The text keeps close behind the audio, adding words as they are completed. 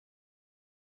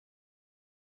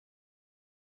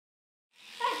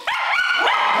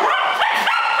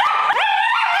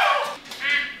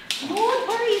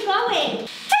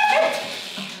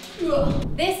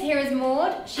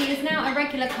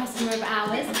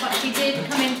but she did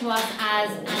come into us as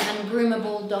an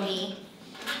ungroomable doggy.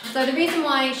 So the reason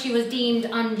why she was deemed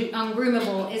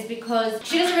ungroomable is because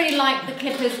she doesn't really like the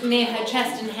clippers near her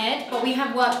chest and head, but we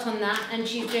have worked on that and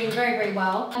she's doing very, very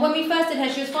well. When we first did her,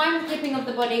 she was fine with clipping of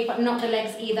the body, but not the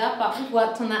legs either, but we've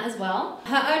worked on that as well.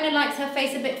 Her owner likes her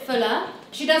face a bit fuller.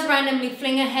 She does randomly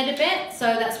fling her head a bit,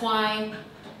 so that's why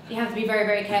you have to be very,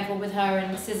 very careful with her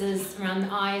and scissors around the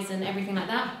eyes and everything like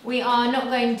that. We are not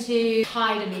going to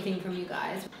hide anything from you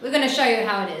guys. We're going to show you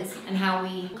how it is and how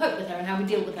we cope with her and how we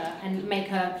deal with her and make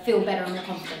her feel better and more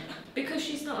confident. Because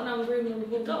she's not an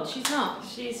ungroomable dog. She's not.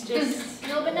 She's just a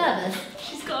little bit nervous.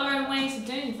 She's got her own ways of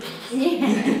doing things.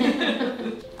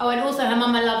 Yeah. Oh, and also her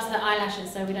mama loves her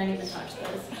eyelashes, so we don't even touch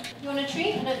those. You want a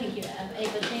treat? I don't think you've ever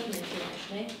taken a treat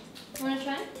actually. You want to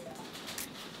try?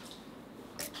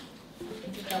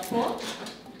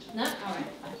 No? Alright.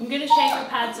 I'm going to shake the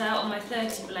pads out on my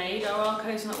 30 blade. Our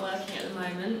Arco's not working at the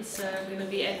moment, so I'm going to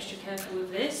be extra careful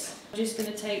with this. I'm just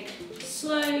going to take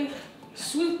slow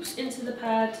swoops into the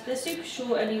pad. They're super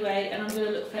short anyway, and I'm going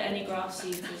to look for any grass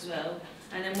seeds as well.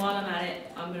 And then while I'm at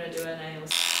it, I'm going to do her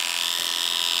nails.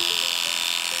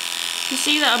 You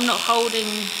see that I'm not holding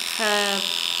her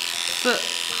foot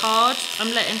hard.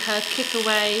 I'm letting her kick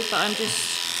away, but I'm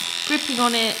just gripping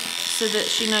on it so that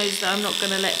she knows that I'm not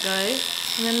going to let go.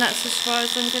 And then that's as far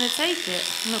as I'm going to take it.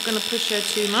 I'm not going to push her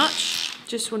too much.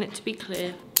 Just want it to be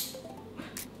clear.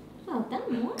 Oh,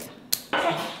 done, what?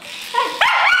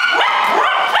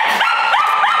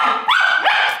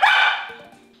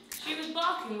 She was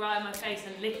barking right in my face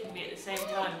and licking me at the same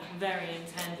time. Very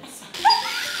intense.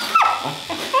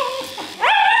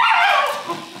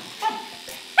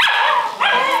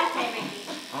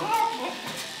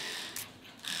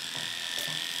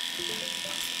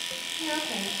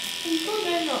 You've got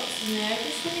no knots in there,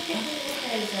 just going to get the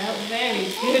hairs out. Very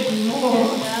good,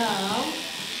 more now.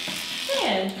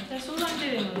 Yeah, that's all I'm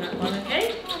doing on that one, okay?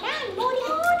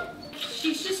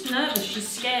 She's just nervous, she's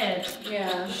scared.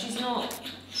 Yeah. She's not,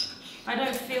 I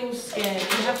don't feel scared.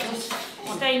 You have to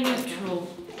stay neutral.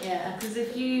 Yeah. Because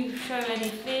if you show any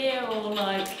fear or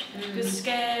like you're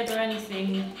scared or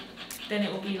anything, then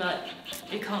it will be like,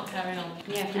 it can't carry on.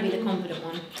 You have to be the confident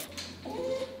one.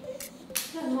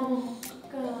 Oh,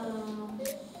 girl.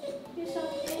 You're so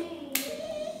cute.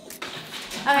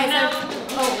 Okay, so...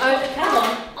 Oh, come on.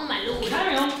 Oh my lord.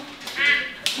 Carry on.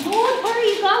 Maud, where are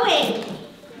you going?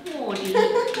 Maudie.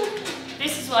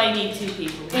 This is why you need two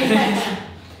people.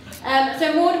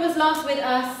 So Maud was last with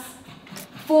us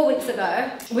 4 weeks ago.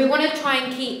 We want to try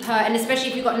and keep her, and especially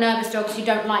if you've got nervous dogs who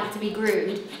don't like to be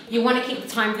groomed, you want to keep the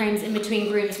time frames in between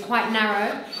grooms quite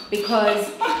narrow,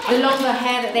 because the longer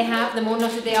hair that they have, the more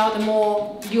knotted they are, the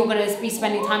more you're going to be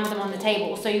spending time with them on the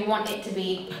table. So you want it to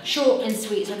be short and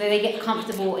sweet so that they get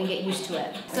comfortable and get used to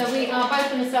it. So we are both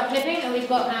going to start clipping, and we've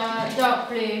got our dark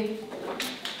blue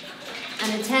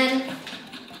and a 10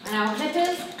 and our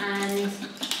clippers, and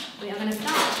we are going to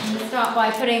start. I'm going to start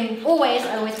by putting, I always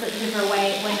put the clipper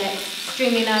away when they're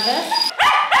extremely nervous.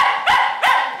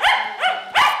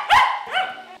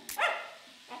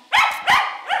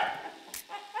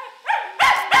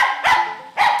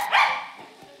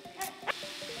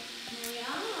 There we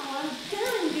are, well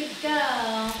done, good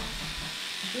girl.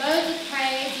 Loads of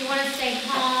praise, you want to stay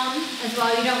calm as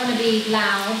well, you don't want to be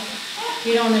loud.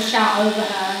 You don't want to shout over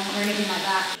her or anything like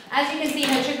that. As you can see,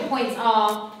 her trigger points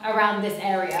are around this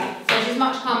area, so she's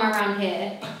much calmer around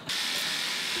here.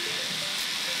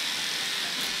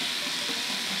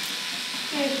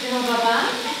 Here's little Baba.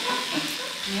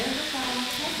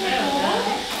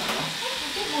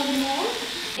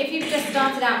 If you've just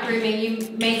started out grooming,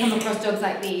 you may come across dogs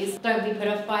like these. Don't be put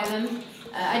off by them.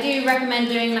 I do recommend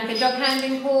doing like a dog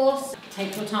handling course.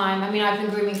 Take your time. I mean, I've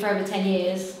been grooming for over 10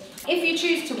 years. If you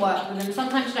choose to work with them,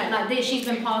 sometimes you don't like this. She's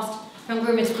been passed from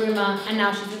groomer to groomer, and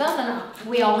now she's with us, and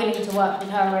we are willing to work with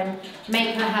her and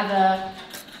make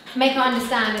her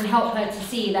understand and help her to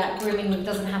see that grooming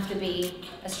doesn't have to be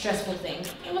a stressful thing.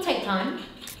 It will take time,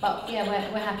 but yeah,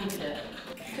 we're happy to do it.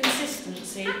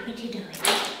 Consistency. What are you doing?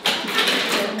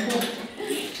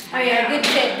 Oh yeah, a good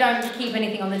tip, don't keep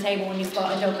anything on the table when you've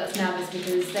got a dog that's nervous,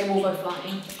 because they will go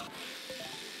flying.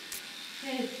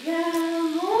 Good girl,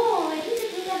 Maud. You're a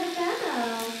good little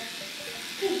girl.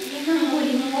 Good girl,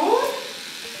 Maud.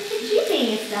 Look at you being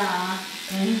a star.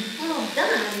 Well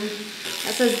done.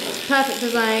 That's as perfect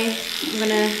as I'm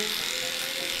gonna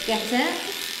get it.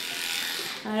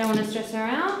 I don't want to stress her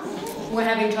out. We're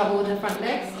having trouble with her front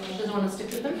legs. She doesn't want to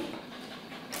stick with them.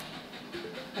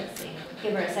 Let's see.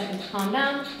 Give her a second to calm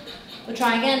down. We'll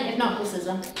try again. If not, we'll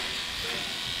scissor.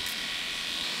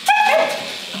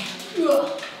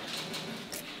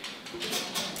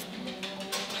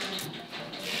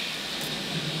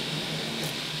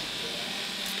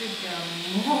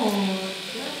 Oh,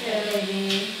 good,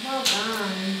 baby. Well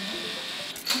done.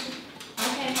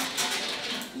 Okay.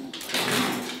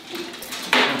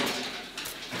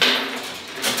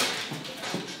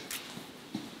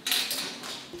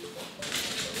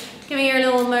 Giving her a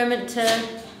little moment to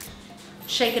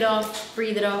shake it off,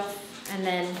 breathe it off, and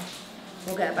then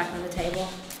we'll get it back on the table.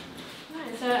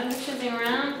 Alright, so I'm just moving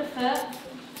around the foot.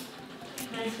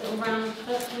 Nice little round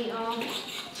foot we are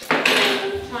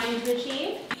trying to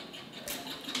achieve.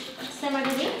 So my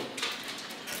baby.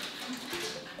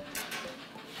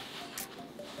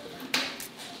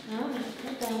 Oh,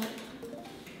 good dog.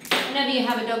 Whenever you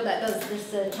have a dog that does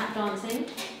this tap dancing,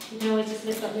 you can always just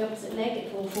lift up the opposite leg,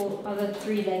 it will fall other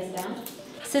 3 legs down.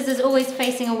 Scissors always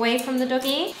facing away from the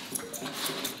doggy.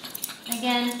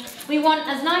 Again, we want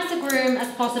as nice a groom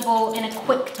as possible in a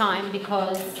quick time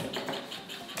because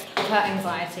of her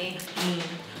anxiety.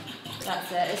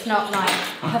 That's it. It's not like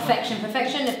perfection.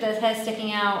 Perfection, if there's hair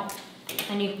sticking out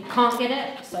and you can't get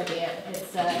it, so be it.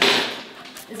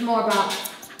 It's more about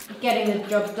getting the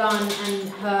job done and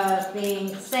her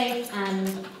being safe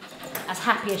and as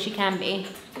happy as she can be.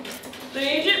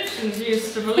 The Egyptians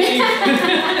used to believe.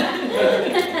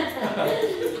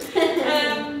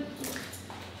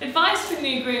 Advice for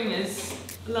new groomers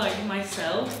like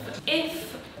myself: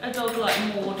 if a dog like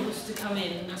Maud was to come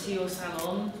in to your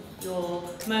salon, your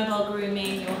mobile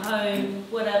grooming, your home,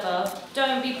 whatever,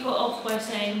 don't be put off by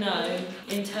saying no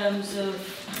in terms of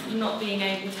not being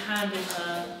able to handle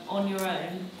her on your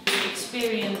own.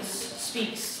 Experience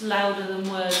speaks louder than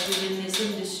words within this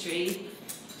industry.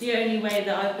 The only way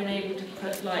that I've been able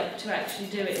to actually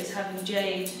do it is having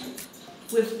Jade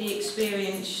with the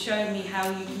experience show me how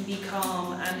you can be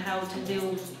calm and how to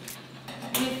deal with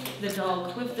the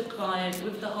dog, with the client,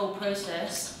 with the whole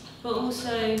process, but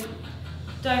also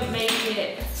don't make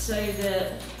it so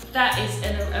that is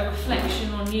a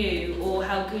reflection on you or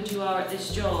how good you are at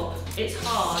this job. It's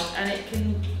hard and it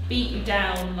can beat you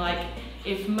down, like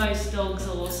if most dogs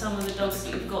or some of the dogs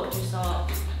that you've got just are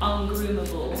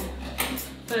ungroomable.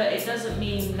 But it doesn't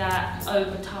mean that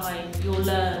over time you'll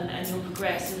learn and you'll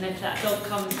progress, and if that dog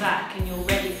comes back and you're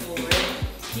ready for it,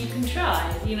 you can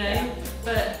try, you know,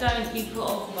 but don't be put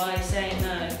off by saying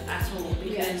no at all,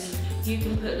 because you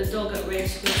can put the dog at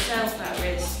risk, yourself at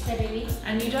risk,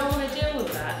 and you don't want to deal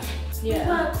with that. You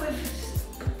work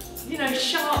with, you know,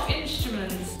 sharp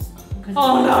instruments.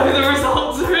 Oh no, the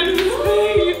results are in the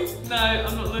feed! No,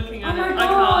 I'm not looking at it. I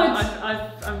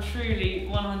can't. I'm truly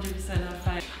 100% I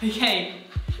failed. Okay.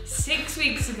 6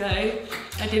 weeks ago,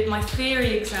 I did my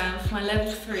theory exam for my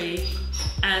level 3,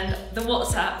 and the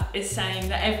WhatsApp is saying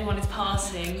that everyone is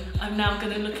passing. I'm now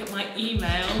going to look at my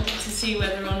email to see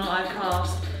whether or not I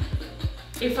passed.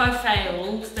 If I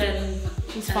failed, then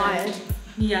she's fired.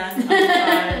 Yeah, I'm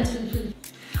fired.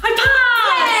 I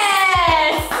passed!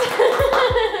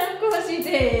 Yes! Of course you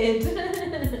did.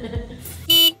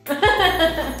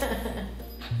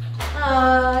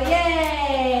 Oh,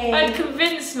 yay! I'd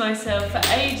convinced myself for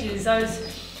ages. I was,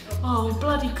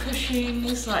 bloody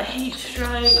Cushing's, like heat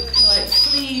stroke, like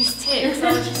fleas, ticks.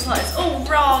 I was just like, it's all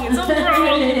wrong, it's all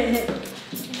wrong.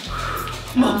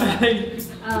 My belly.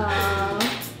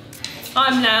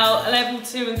 I'm now level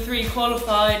 2 and 3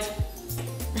 qualified.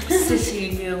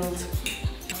 Sissy Guild.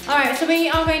 Alright, so we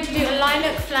are going to do a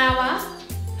lilac flower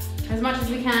as much as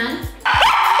we can.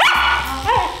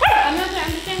 I'm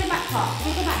just doing the back part. Do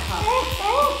the back part.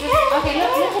 Okay,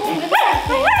 look at this.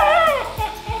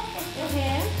 Look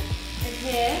here. It's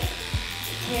here.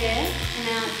 Here. And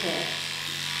now it's here.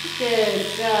 Good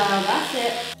girl. That's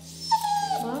it.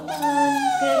 Well done.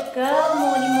 Good girl,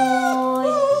 Morty Maud.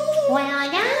 Well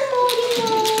done, Morty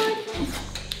Maud.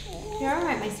 You're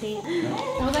alright, my sweet.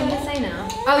 What was I going to say now?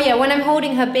 Oh yeah, when I'm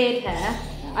holding her beard hair,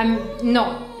 I'm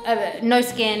not. No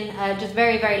skin, just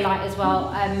very, very light as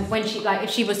well. When she, like, if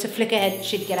she was to flick her head,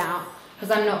 she'd get out. Because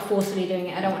I'm not forcefully doing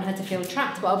it. I don't want her to feel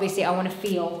trapped, but obviously I want to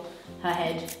feel her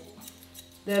head.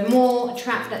 The more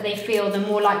trapped that they feel, the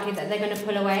more likely that they're going to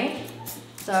pull away.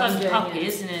 So it's like a puppy,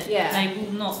 isn't it? Yeah. They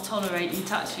will not tolerate you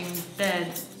touching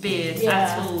their beard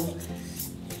at all.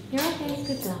 You're okay,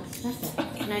 good girl. That's it.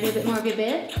 Can I do a bit more of your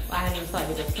beard? Well, I haven't even started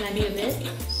with this. Can I do your beard?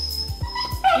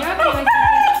 You're okay, my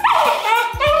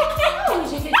oh,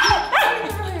 she's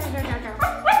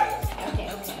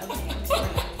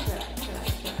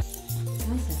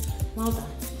well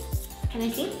done. Can I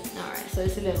see? Alright, so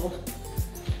it's a little...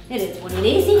 It is what it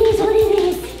is, it is what it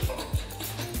is.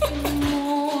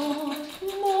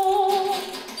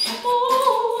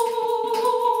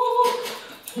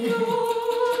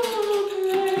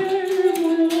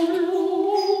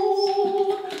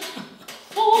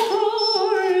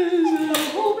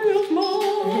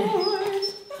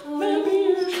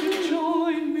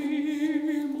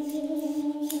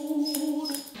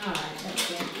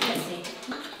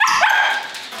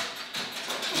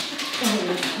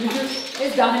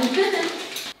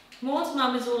 Maud's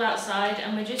mum is all outside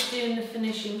and we're just doing the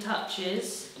finishing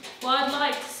touches. What I'd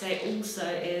like to say also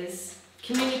is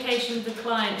communication with the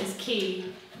client is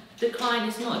key. The client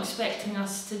is not expecting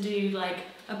us to do like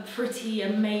a pretty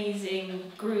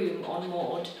amazing groom on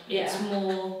Maud. It's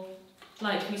more,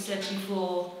 like we said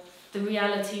before, the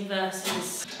reality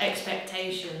versus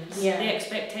expectations. Yeah. The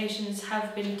expectations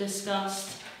have been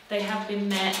discussed, they have been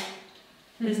met.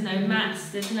 There's no mats,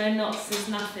 there's no knots, there's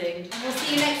nothing. We'll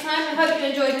see you next time. I hope you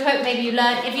enjoyed, I hope maybe you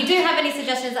learned. If you do have any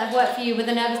suggestions that have worked for you with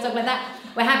a nervous dog like that,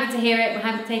 we're happy to hear it, we're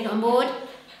happy to take it on board.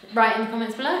 Write in the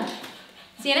comments below.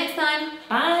 See you next time.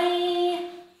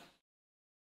 Bye.